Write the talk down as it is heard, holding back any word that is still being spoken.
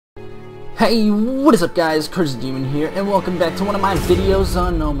Hey, what is up guys, crodosthedemon here, and welcome back to one of my videos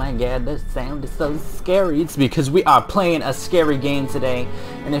on, oh my god, that sound is so scary. It's because we are playing a scary game today,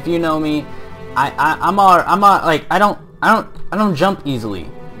 and if you know me, I don't jump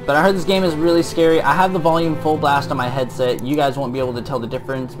easily, but I heard this game is really scary. I have the volume full blast on my headset. You guys won't be able to tell the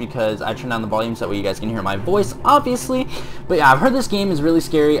difference because I turned down the volume so that way you guys can hear my voice, obviously, but yeah, I've heard this game is really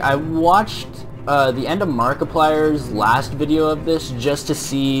scary. I watched the end of Markiplier's last video of this just to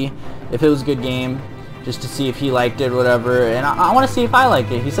see if it was a good game, just to see if he liked it or whatever, and I want to see if I like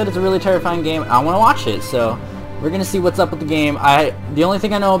it. He said it's a really terrifying game, and I want to watch it, so we're gonna see what's up with the game. The only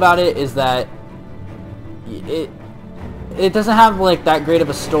thing I know about it is that it doesn't have like that great of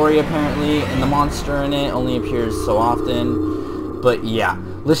a story apparently, and the monster in it only appears so often. But yeah,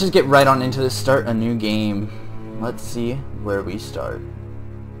 let's just get right on into this. Start a new game. Let's see where we start.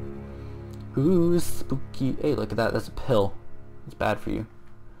 Ooh, spooky. Hey, look at that. That's a pill. It's bad for you.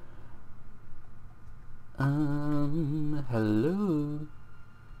 Hello.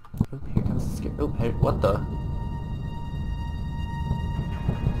 Oh, here comes the scare. Oh, hey, what the?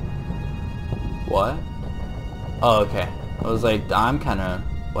 What? Oh, okay. I was like, I'm kind of...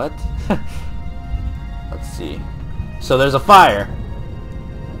 What? Let's see. So there's a fire.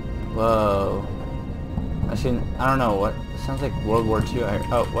 Whoa. I don't know what. It sounds like World War II.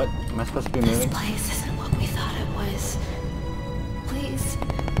 Oh, what? Am I supposed to be moving? This place isn't what we thought it was. Please.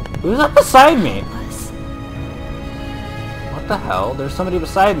 Who's up beside me? What the hell? There's somebody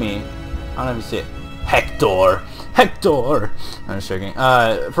beside me. I don't know if you see it. Hektor! Hektor! I'm just joking.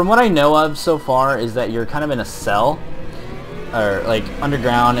 From what I know of so far is that you're kind of in a cell. Or, like,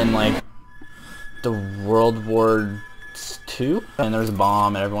 underground in, like, the World War II? And there was a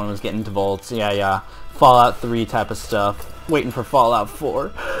bomb and everyone was getting into vaults. Yeah. Fallout 3 type of stuff. Waiting for Fallout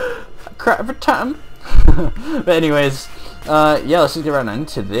 4. I cry every time. But anyways, yeah, let's just get right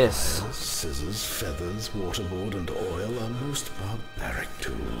into this. Scissors, feathers, waterboard, and oil are most barbaric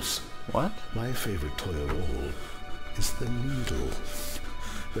tools. What? My favorite toy of all is the needle.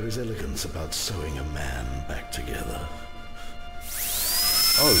 There is elegance about sewing a man back together.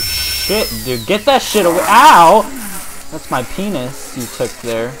 Oh shit, dude, get that shit away! Ow! That's my penis you took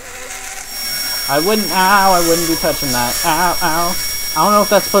there. I wouldn't be touching that. Ow, ow. I don't know if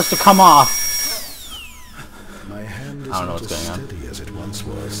that's supposed to come off. My hand is I don't know not what's as going on. steady as it once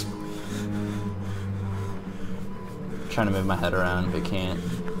was. Trying to move my head around, but can't.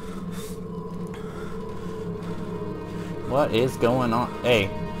 What is going on? Hey,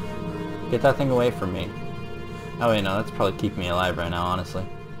 get that thing away from me. Oh wait, no, that's probably keeping me alive right now, honestly.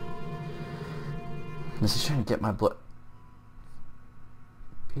 This is trying to get my blood.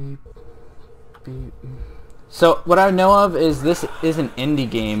 Beep, beep. So what I know of is this is an indie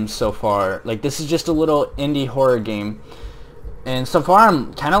game so far. Like, this is just a little indie horror game, and so far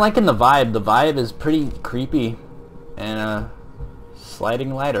I'm kind of liking the vibe. The vibe is pretty creepy. And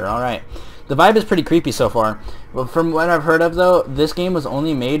sliding lighter. Alright. The vibe is pretty creepy so far. Well, from what I've heard of though, this game was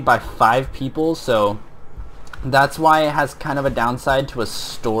only made by 5 people, so that's why it has kind of a downside to a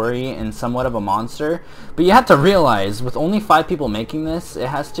story and somewhat of a monster. But you have to realize, with only 5 people making this, it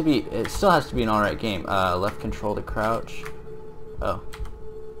still has to be an alright game. Left control to crouch. Oh,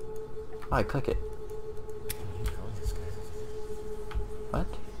 I click it. What?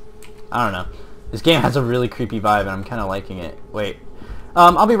 I don't know. This game has a really creepy vibe, and I'm kind of liking it. Wait.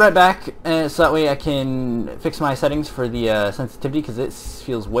 I'll be right back, so that way I can fix my settings for the sensitivity, because it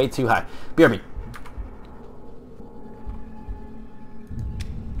feels way too high. BRB.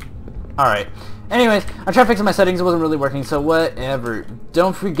 Alright. Anyways, I tried fixing my settings. It wasn't really working, so whatever.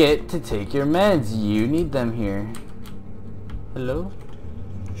 Don't forget to take your meds. You need them here. Hello?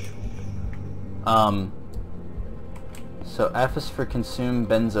 So F is for consume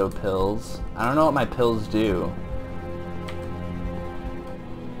benzo pills. I don't know what my pills do.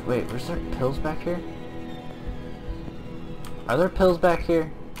 Wait, was there pills back here? Are there pills back here?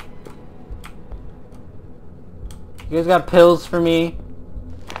 You guys got pills for me?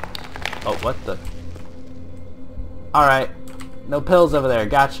 Oh, what the? Alright. No pills over there.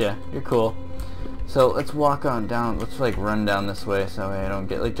 Gotcha. You're cool. So let's walk on down. Let's like run down this way so I don't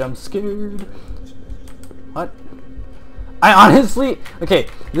get like jump scared. What? I honestly... Okay,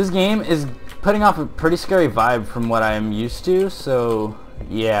 this game is putting off a pretty scary vibe from what I'm used to, so...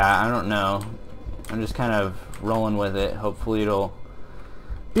 Yeah, I don't know. I'm just kind of rolling with it. Hopefully it'll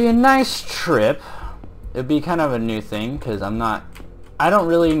be a nice trip. It'd be kind of a new thing, because I don't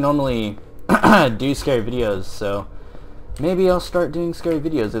really normally do scary videos, so... Maybe I'll start doing scary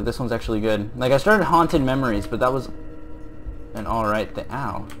videos if this one's actually good. Like, I started Haunted Memories, but that was an alright thing.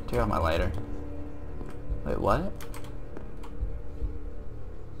 Ow. Take off my lighter. Wait, what?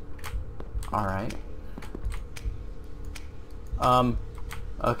 Alright.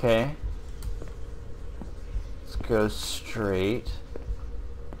 Okay. Let's go straight.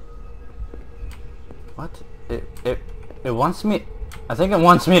 What? It wants me... I think it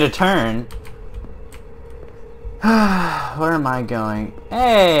wants me to turn. Where am I going?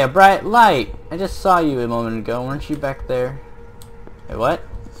 Hey, a bright light! I just saw you a moment ago. Weren't you back there? Wait, what?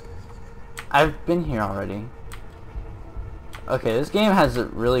 I've been here already. Okay, this game has a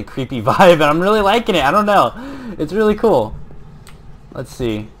really creepy vibe, and I'm really liking it. I don't know. It's really cool. Let's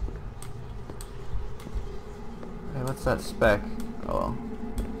see. Hey, what's that speck? Oh.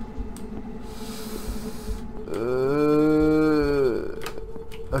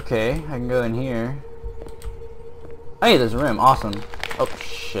 Okay, I can go in here. Hey, there's a room. Awesome. Oh,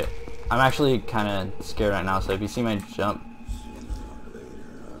 shit. I'm actually kind of scared right now, so if you see my jump...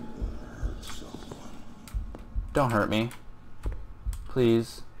 Don't hurt me.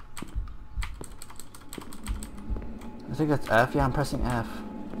 Please. I think that's F. Yeah, I'm pressing F.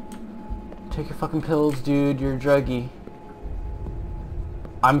 Take your fucking pills, dude. You're a druggie.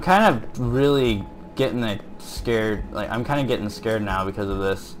 I'm kind of really getting scared. Like, I'm kind of getting scared now because of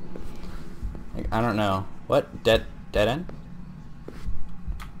this. Like, I don't know. What? Dead end?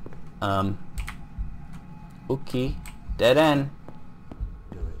 Okay. Dead end.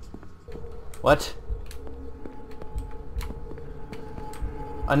 What?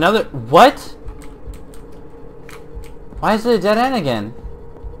 Another... What? Why is it a dead end again?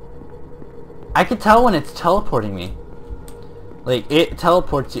 I can tell when it's teleporting me. Like, it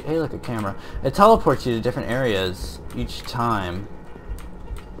teleports you... Hey, look, a camera. It teleports you to different areas each time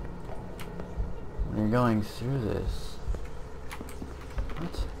when you're going through this.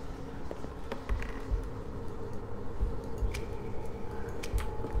 What?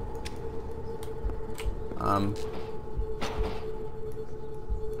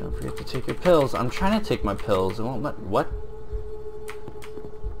 Don't forget to take your pills. I'm trying to take my pills. It won't let... What?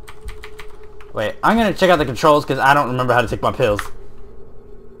 Wait, I'm gonna check out the controls because I don't remember how to take my pills.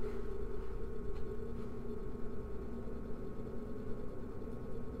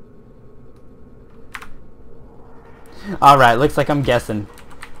 Alright, looks like I'm guessing.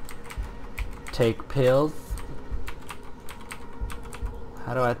 Take pills.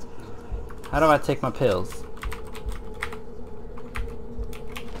 How do I take my pills?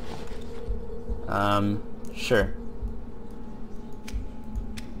 Sure.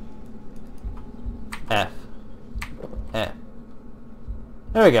 F. F.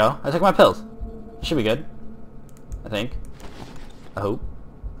 There we go. I took my pills. It should be good. I think. I hope.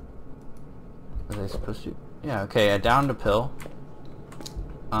 Was I supposed to? Yeah, okay, I downed a pill.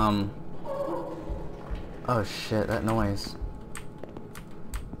 Oh shit, that noise.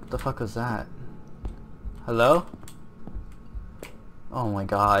 What the fuck was that? Hello? Oh my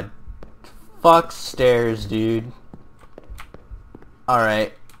god. Fuck stairs, dude.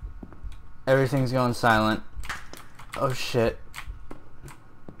 Alright. Everything's going silent. Oh shit.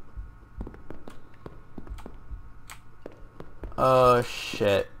 Oh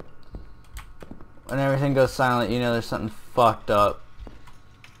shit. When everything goes silent, you know there's something fucked up.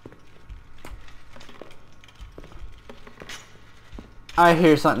 I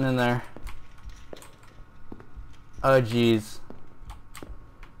hear something in there. Oh jeez.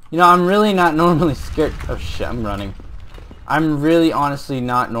 You know, I'm really not normally scared. Oh shit, I'm running. I'm really honestly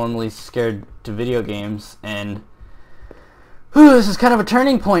not normally scared to video games, and this is kind of a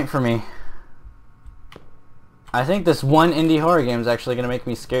turning point for me. I think this one indie horror game is actually going to make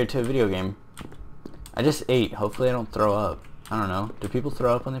me scared to a video game. I just ate. Hopefully I don't throw up. I don't know. Do people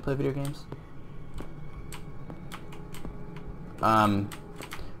throw up when they play video games? Or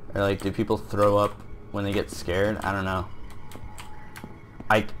like, do people throw up when they get scared? I don't know.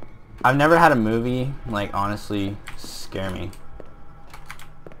 I've never had a movie, like, honestly scare me.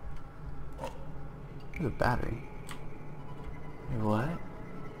 Ooh, battery. Wait, what? I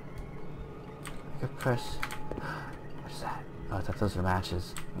could press... What is that? Oh, I thought those were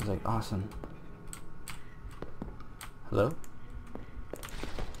matches. I was like, awesome. Hello?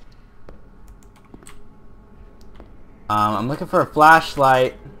 I'm looking for a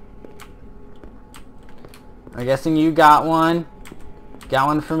flashlight. I'm guessing you got one. Got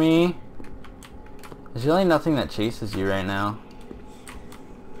one for me? There's really nothing that chases you right now.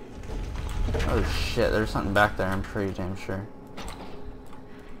 Oh shit, there's something back there, I'm pretty damn sure.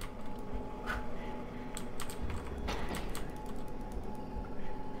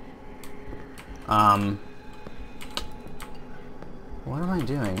 What am I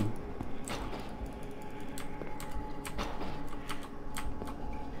doing?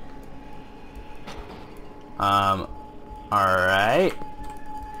 Alright.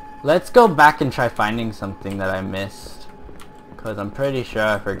 Let's go back and try finding something that I missed. Because I'm pretty sure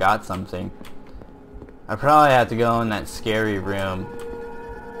I forgot something. I probably have to go in that scary room.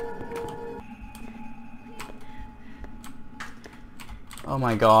 Oh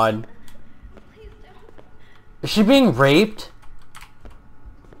my god. Is she being raped?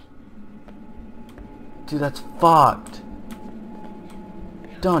 Dude, that's fucked.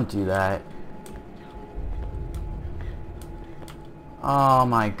 Don't do that. Oh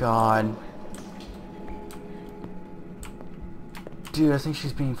my god. Dude, I think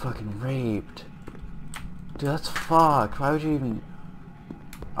she's being fucking raped. Dude, that's fucked. Why would you even...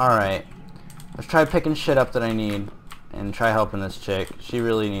 Alright. Let's try picking shit up that I need. And try helping this chick. She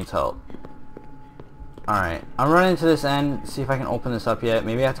really needs help. Alright. I'm running to this end. See if I can open this up yet.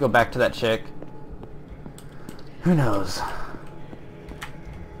 Maybe I have to go back to that chick. Who knows?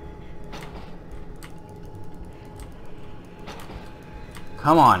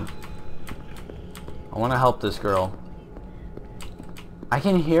 Come on. I want to help this girl. I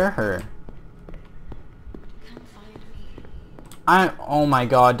can hear her. Come find me. Oh my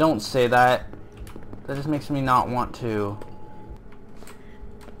god, don't say that. That just makes me not want to.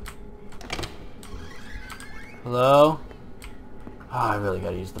 Hello? Oh, I really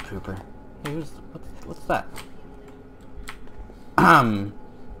gotta use the pooper. Hey, what's that? What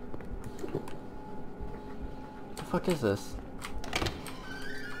the fuck is this?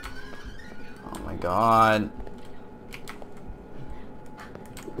 Oh my god.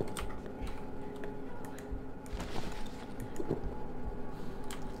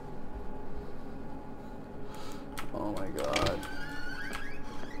 Oh my god.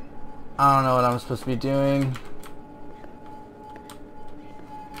 I don't know what I'm supposed to be doing.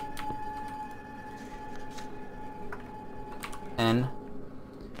 N.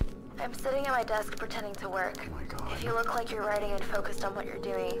 I'm sitting at my desk pretending to work. Oh my god. If you look like you're writing and focused on what you're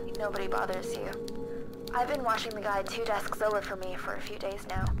doing, nobody bothers you. I've been watching the guy 2 desks over from me for a few days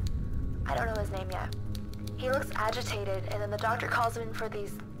now. I don't know his name yet. He looks agitated, and then the doctor calls him in for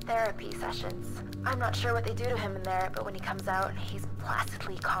these therapy sessions. I'm not sure what they do to him in there, but when he comes out, he's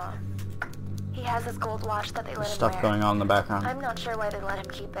placidly calm. He has this gold watch that they let him Stuff wear. going on in the background. I'm not sure why they let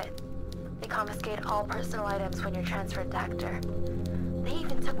him keep it. They confiscate all personal items when you're transferred to Hektor. They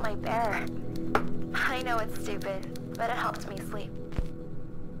even took my bear. I know it's stupid, but it helped me sleep.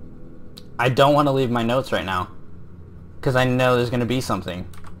 I don't want to leave my notes right now. Because I know there's going to be something.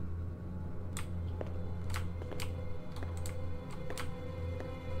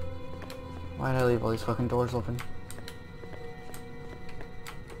 Why did I leave all these fucking doors open?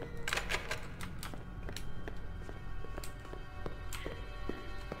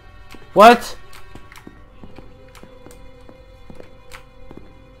 What?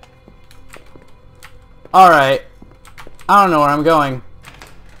 Alright. I don't know where I'm going.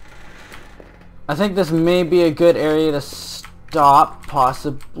 I think this may be a good area to stop,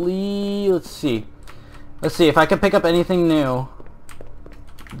 possibly. Let's see. Let's see, if I can pick up anything new,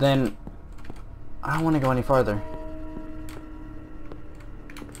 then I don't want to go any farther.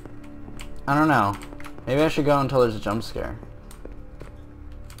 I don't know. Maybe I should go until there's a jump scare.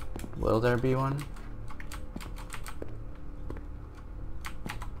 Will there be one?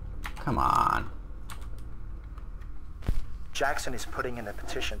 Come on. Jackson is putting in a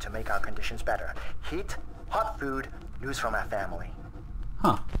petition to make our conditions better. Heat, hot food, news from our family.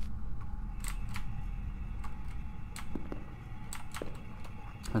 Huh.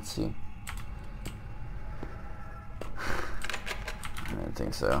 Let's see. I don't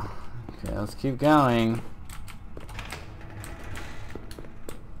think so. Okay, let's keep going.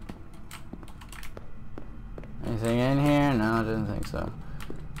 Anything in here? No, I didn't think so.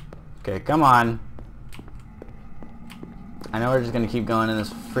 Okay, come on. I know we're just gonna keep going in this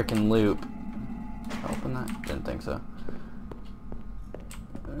freaking loop. Open that? Didn't think so.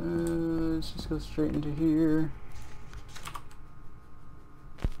 Let's just go straight into here.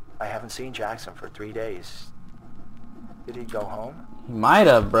 I haven't seen Jackson for 3 days. Did he go home? He might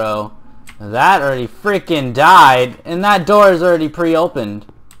have, bro. That already freaking died, and that door is already pre-opened.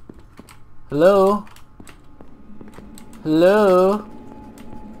 Hello? Hello?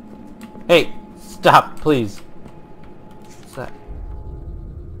 Hey, stop, please. What's that?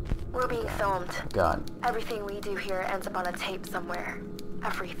 We're being filmed. God. Everything we do here ends up on a tape somewhere.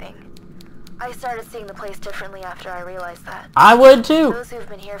 Everything. I started seeing the place differently after I realized that. I would too. Those who've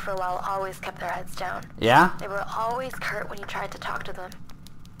been here for a while always kept their heads down. Yeah? They were always curt when you tried to talk to them.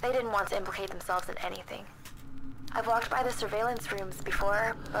 They didn't want to implicate themselves in anything. I've walked by the surveillance rooms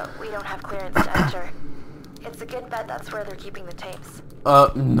before, but we don't have clearance to enter. It's a good bet that's where they're keeping the tapes.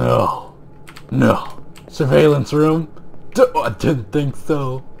 No. No. Surveillance room? I didn't think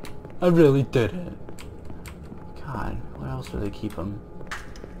so. I really didn't. God, where else do they keep them?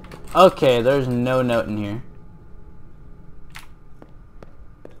 Okay, there's no note in here.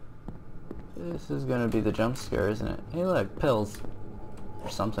 This is gonna be the jump scare, isn't it? Hey look, pills. Or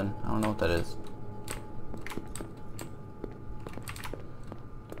something. I don't know what that is.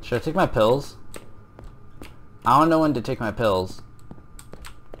 Should I take my pills? I don't know when to take my pills.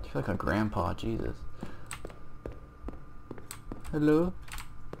 I feel like a grandpa, Jesus. Hello?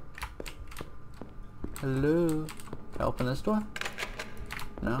 Hello? Can I open this door?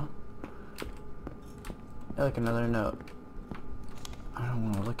 No? I like another note. I don't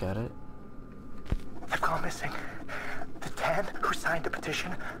want to look at it. They've gone missing. The 10 who signed the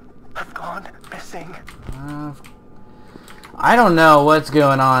petition have gone missing. I don't know what's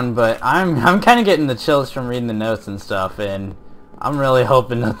going on, but I'm kind of getting the chills from reading the notes and stuff, and I'm really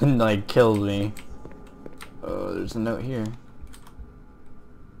hoping nothing like kills me. Oh, there's a note here.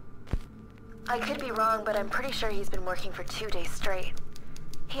 I could be wrong, but I'm pretty sure he's been working for 2 days straight.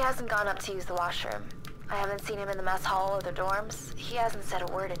 He hasn't gone up to use the washroom. I haven't seen him in the mess hall or the dorms. He hasn't said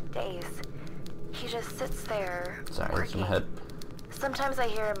a word in days. He just sits there working. Head. Sometimes I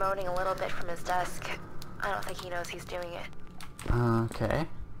hear him moaning a little bit from his desk. I don't think he knows he's doing it. Okay.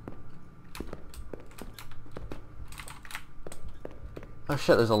 Oh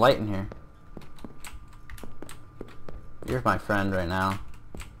shit, there's a light in here. You're my friend right now.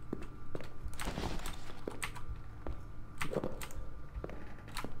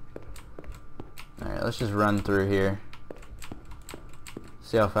 Alright, let's just run through here.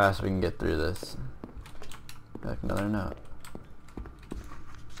 See how fast we can get through this. Like another note.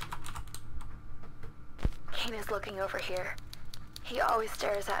 Kane is looking over here. He always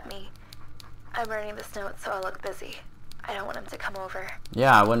stares at me. I'm writing this note so I look busy. I don't want him to come over.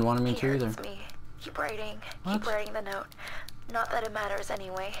 Yeah, I wouldn't want me He to either. hurts me. Keep writing. What? Keep writing the note. Not that it matters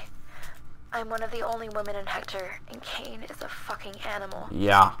anyway. I'm one of the only women in Hektor, and Kane is a fucking animal.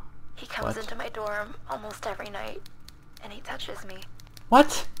 Yeah. He comes What? into my dorm almost every night, and he touches me.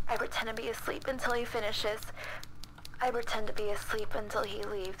 What? I pretend to be asleep until he finishes. I pretend to be asleep until he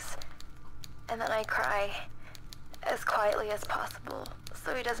leaves. And then I cry, as quietly as possible,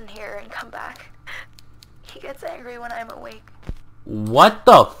 so he doesn't hear and come back. He gets angry when I'm awake. What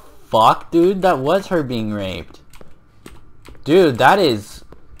the fuck, dude? That was her being raped. Dude, that is...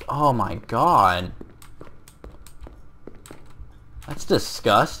 Oh my god. That's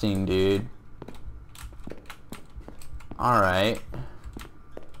disgusting, dude. Alright.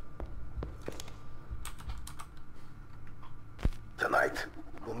 Tonight,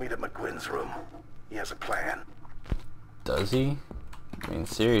 we'll meet at McGuinn's room. He has a plan. Does he? I mean,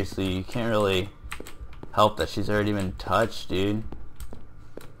 seriously, you can't really help that she's already been touched, dude.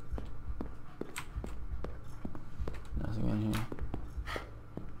 Nothing in here.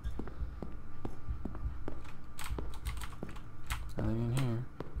 Nothing in here.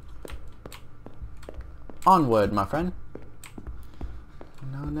 Onward, my friend.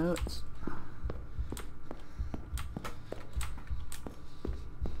 No notes.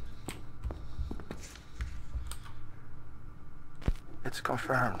 It's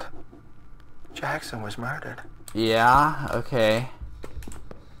confirmed. Jackson was murdered. Yeah, okay.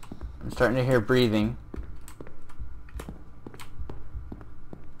 I'm starting to hear breathing.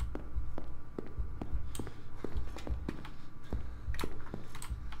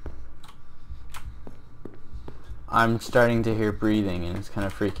 I'm starting to hear breathing and it's kind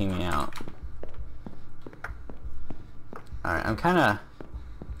of freaking me out. Alright, I'm kind of...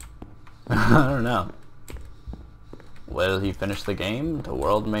 I don't know. Will he finish the game? The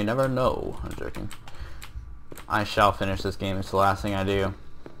world may never know. I'm joking. I shall finish this game. It's the last thing I do.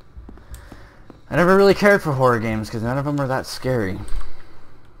 I never really cared for horror games because none of them were that scary.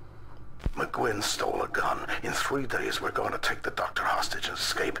 McGuinn stole a gun. In 3 days, we're going to take the doctor hostage and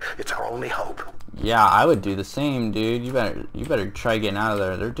escape. It's our only hope. Yeah, I would do the same, dude. You better try getting out of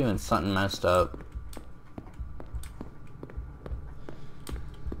there. They're doing something messed up.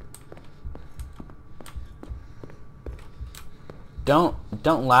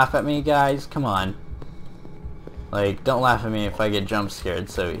 Don't laugh at me, guys. Come on. Like, don't laugh at me if I get jump scared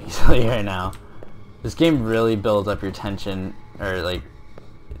so easily right now. This game really builds up your tension, or like,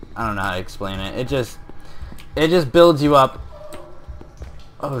 I don't know how to explain it. It just builds you up.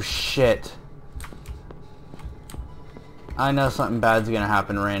 Oh shit. I know something bad's gonna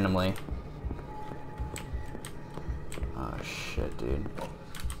happen randomly. Oh shit, dude.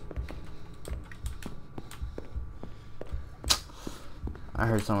 I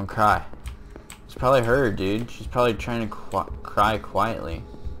heard someone cry. It's probably her, dude. She's probably trying to cry quietly.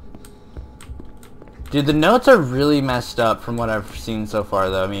 Dude, the notes are really messed up from what I've seen so far,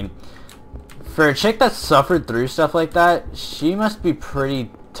 though. I mean, for a chick that suffered through stuff like that, she must be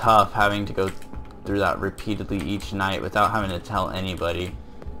pretty tough having to go through that repeatedly each night without having to tell anybody.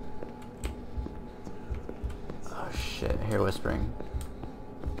 Oh shit, I hear whispering.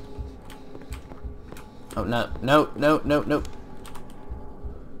 Oh no, no, no, no, no.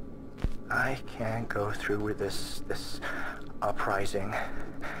 I can't go through with this uprising.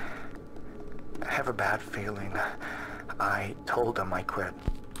 I have a bad feeling. I told them I quit.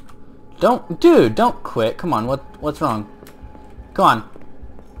 Dude, don't quit. Come on, what's wrong? Come on.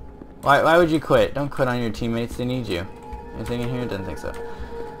 Why would you quit? Don't quit on your teammates, they need you. Anything in here? Didn't think so.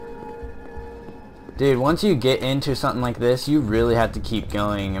 Dude, once you get into something like this, you really have to keep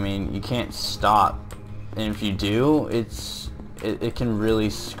going. I mean, you can't stop. And if you do, it can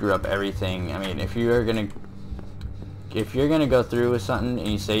really screw up everything. I mean, if you're gonna go through with something and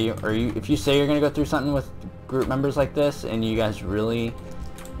if you say you're gonna go through something with group members like this and you guys really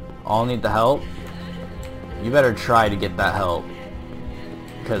all need the help, you better try to get that help.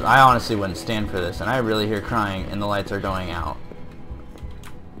 Because I honestly wouldn't stand for this, and I really hear crying and the lights are going out.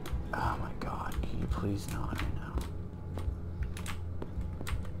 Oh my god, can you please not right now?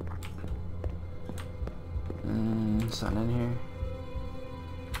 Something in here?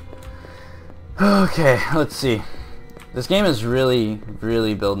 Okay, let's see. This game is really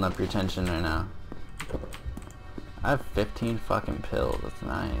building up your tension right now. I have 15 fucking pills, that's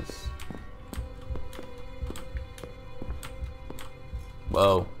nice.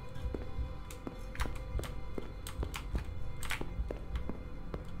 Whoa.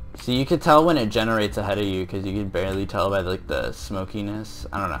 See, you could tell when it generates ahead of you because you could barely tell by like the smokiness.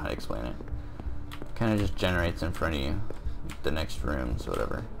 I don't know how to explain it. Kind of just generates in front of you. The next rooms,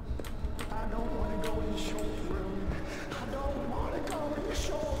 whatever.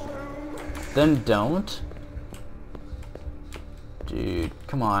 Then don't? Dude,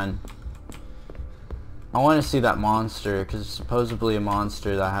 come on. I want to see that monster, because it's supposedly a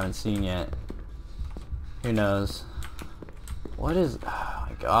monster that I haven't seen yet. Who knows? What is... Oh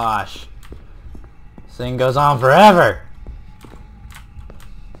my gosh. This thing goes on forever!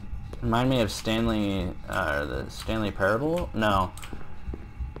 Remind me of Stanley... the Stanley Parable? No.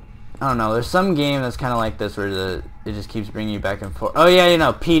 I don't know. There's some game that's kind of like this where it just keeps bringing you back and forth. Oh yeah, you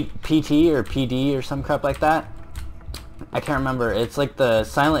know, PT or PD or some crap like that. I can't remember. It's like the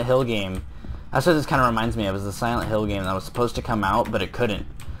Silent Hill game. That's what this kind of reminds me of. It was the Silent Hill game that was supposed to come out, but it couldn't.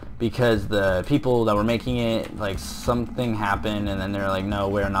 Because the people that were making it, like, something happened, and then they're like, no,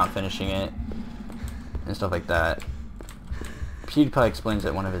 we're not finishing it. And stuff like that. PewDiePie explains it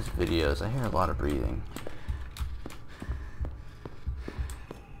in one of his videos. I hear a lot of breathing.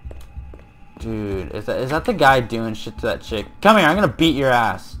 Dude, is that the guy doing shit to that chick? Come here, I'm gonna beat your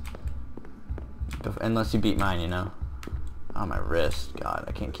ass. Unless you beat mine, you know. Oh, my wrist. God,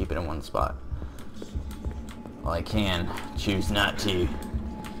 I can't keep it in one spot. Well, I can. Choose not to.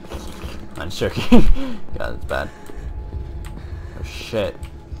 I'm joking. God, that's bad. Oh, shit.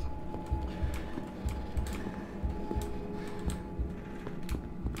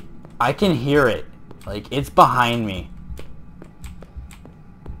 I can hear it. Like, it's behind me.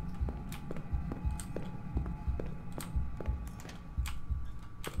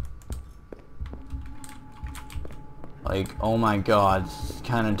 Like, oh my god, it's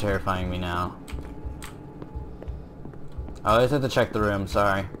kind of terrifying me now. I always have to check the room,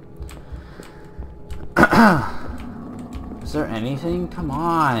 sorry. Is there anything? Come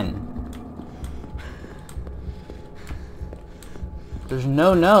on. There's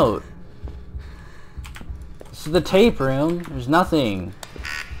no note. This is the tape room. There's nothing.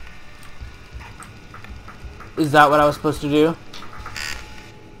 Is that what I was supposed to do?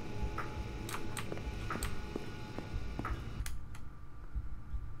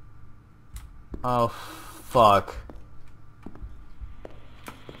 Oh, fuck.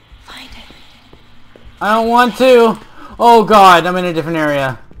 Find it. I don't want to! Oh god, I'm in a different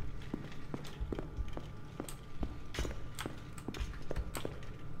area.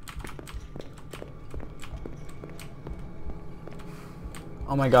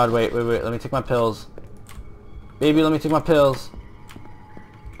 Oh my god, wait, let me take my pills. Baby, let me take my pills.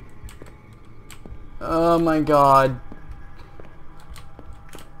 Oh my god.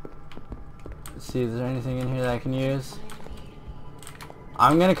 Let's see, is there anything in here that I can use?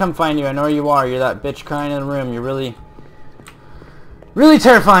 I'm gonna come find you. I know where you are. You're that bitch crying in the room. You're really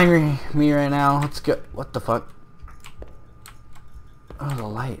terrifying me right now. Let's go. What the fuck? Oh, the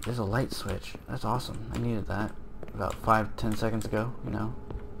light. There's a light switch. That's awesome. I needed that about 5-10 seconds ago, you know.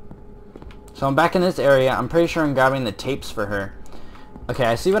 So I'm back in this area. I'm pretty sure I'm grabbing the tapes for her. Okay,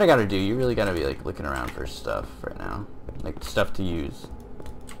 I see what I gotta do. You really gotta be like looking around for stuff right now. Like stuff to use.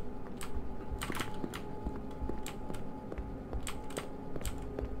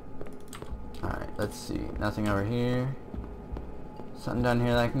 Alright, let's see. Nothing over here. Something down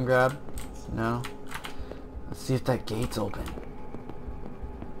here that I can grab? No? Let's see if that gate's open.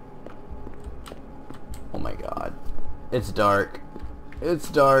 Oh my god. It's dark. It's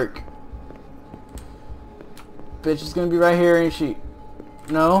dark. Bitch is gonna be right here, ain't she?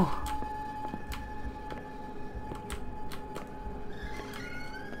 No?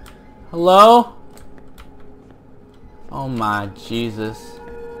 Hello? Oh my Jesus.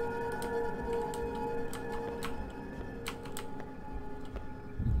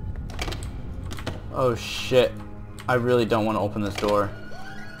 Oh shit. I really don't want to open this door.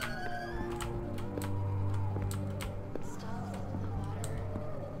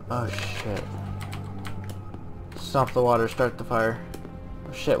 Oh shit. Stop the water, start the fire.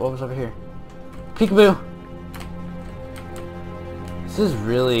 Oh shit, what was over here? Peekaboo! This is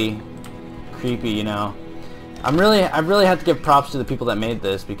really creepy, you know. I really have to give props to the people that made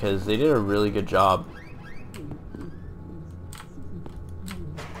this because they did a really good job.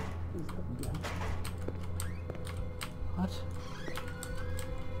 What?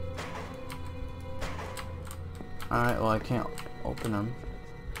 Alright, well I can't open them.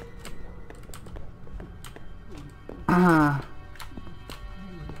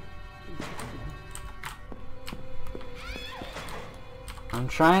 I'm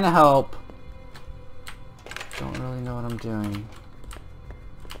trying to help. Don't really know what I'm doing.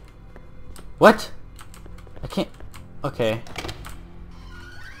 What? I can't. Okay.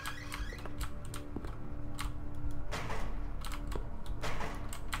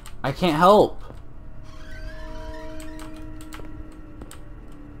 I can't help.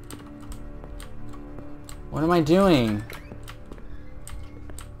 What am I doing?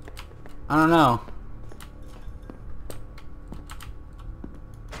 I don't know.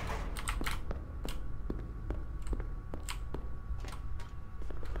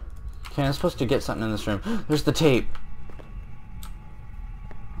 Okay, I'm supposed to get something in this room. There's the tape.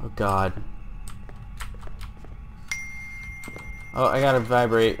 Oh god. Oh, I gotta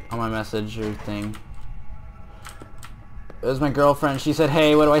vibrate on my message or thing. It was my girlfriend. She said,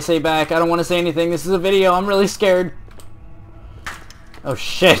 hey, what do I say back? I don't want to say anything. This is a video. I'm really scared. Oh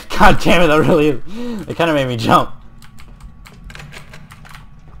shit. God damn it. That really... It kind of made me jump.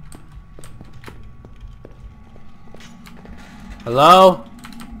 Hello?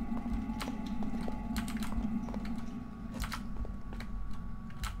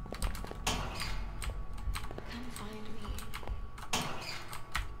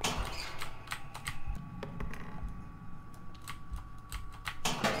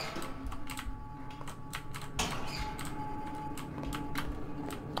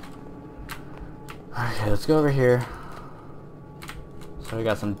 Okay, let's go over here. So we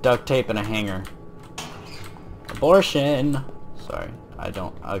got some duct tape and a hanger. Abortion! Sorry, I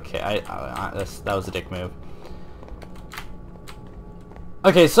don't... Okay, that was a dick move.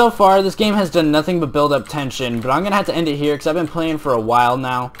 Okay, so far this game has done nothing but build up tension, but I'm gonna have to end it here because I've been playing for a while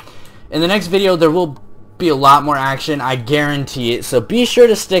now. In the next video there will be a lot more action, I guarantee it, so be sure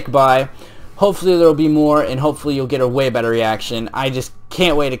to stick by. Hopefully there will be more, and hopefully you'll get a way better reaction. I just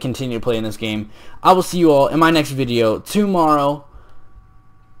can't wait to continue playing this game. I will see you all in my next video tomorrow.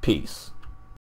 Peace.